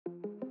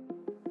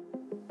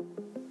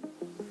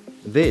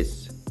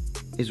This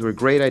is where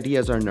great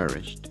ideas are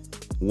nourished,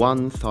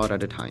 one thought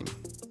at a time.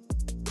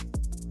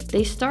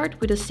 They start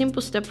with a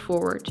simple step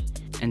forward.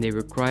 And they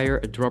require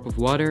a drop of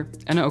water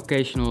and an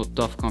occasional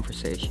tough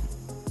conversation.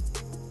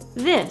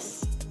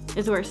 This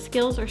is where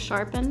skills are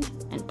sharpened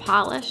and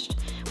polished,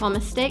 while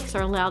mistakes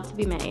are allowed to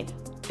be made.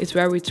 It's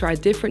where we try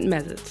different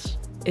methods.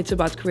 It's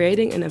about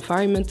creating an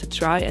environment to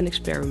try and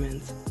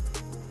experiment.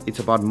 It's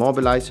about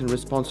mobilizing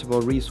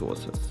responsible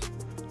resources.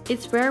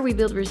 It's where we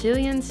build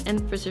resilience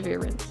and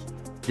perseverance.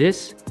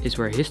 This is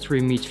where history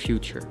meets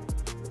future.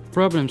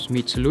 Problems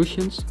meet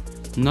solutions,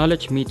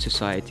 knowledge meets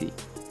society.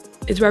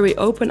 It's where we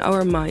open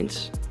our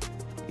minds.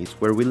 It's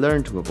where we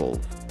learn to evolve.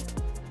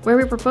 Where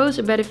we propose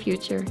a better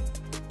future.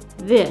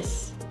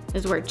 This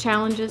is where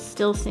challenges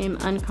still seem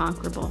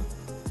unconquerable,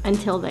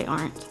 until they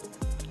aren't.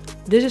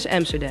 This is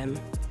Amsterdam,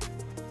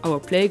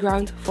 our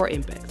playground for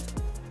impact.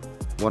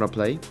 Wanna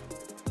play?